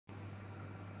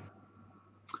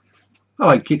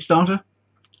Hello Kickstarter,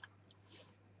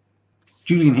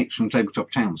 Julian Hicks from Tabletop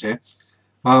Towns here.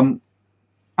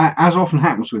 As often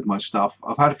happens with my stuff,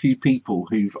 I've had a few people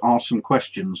who've asked some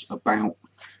questions about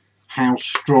how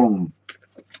strong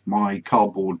my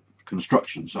cardboard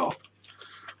constructions are.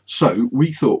 So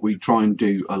we thought we'd try and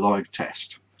do a live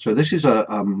test. So this is a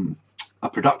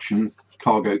production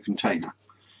cargo container,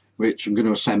 which I'm going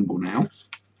to assemble now.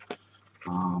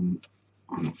 I'm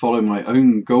going to follow my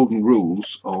own golden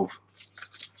rules of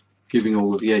giving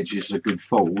all of the edges a good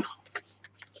fold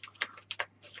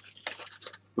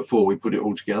before we put it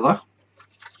all together.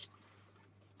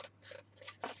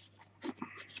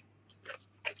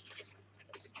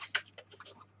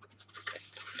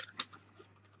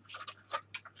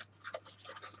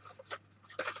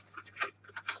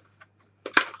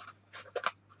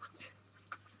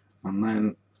 And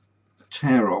then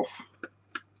tear off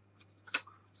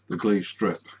the glue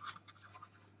strip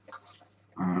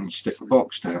and stick the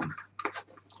box down.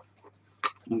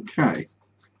 Okay,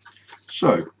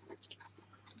 so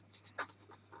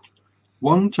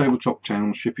one Tabletop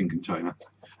Town shipping container,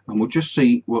 and we'll just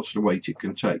see what sort of weight it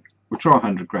can take. We'll try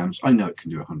 100 grams. I know it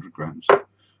can do 100 grams. What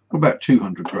about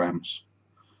 200 grams?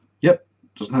 Yep,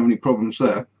 doesn't have any problems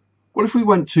there. What if we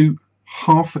went to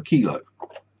half a kilo?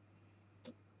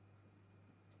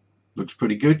 Looks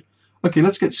pretty good. Okay,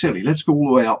 let's get silly. Let's go all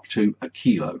the way up to a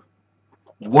kilo.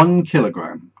 1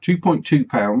 kilogram, 2.2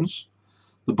 pounds.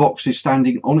 The box is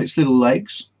standing on its little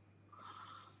legs.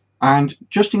 And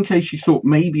just in case you thought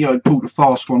maybe I'd pulled a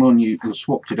fast one on you and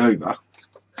swapped it over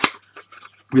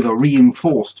with a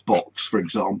reinforced box, for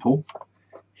example,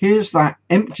 here's that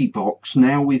empty box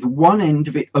now with one end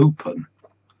of it open.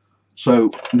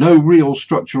 So no real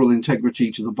structural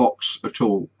integrity to the box at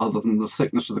all, other than the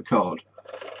thickness of the card.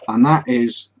 And that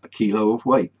is a kilo of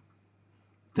weight.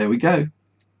 There we go.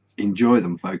 Enjoy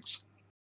them, folks.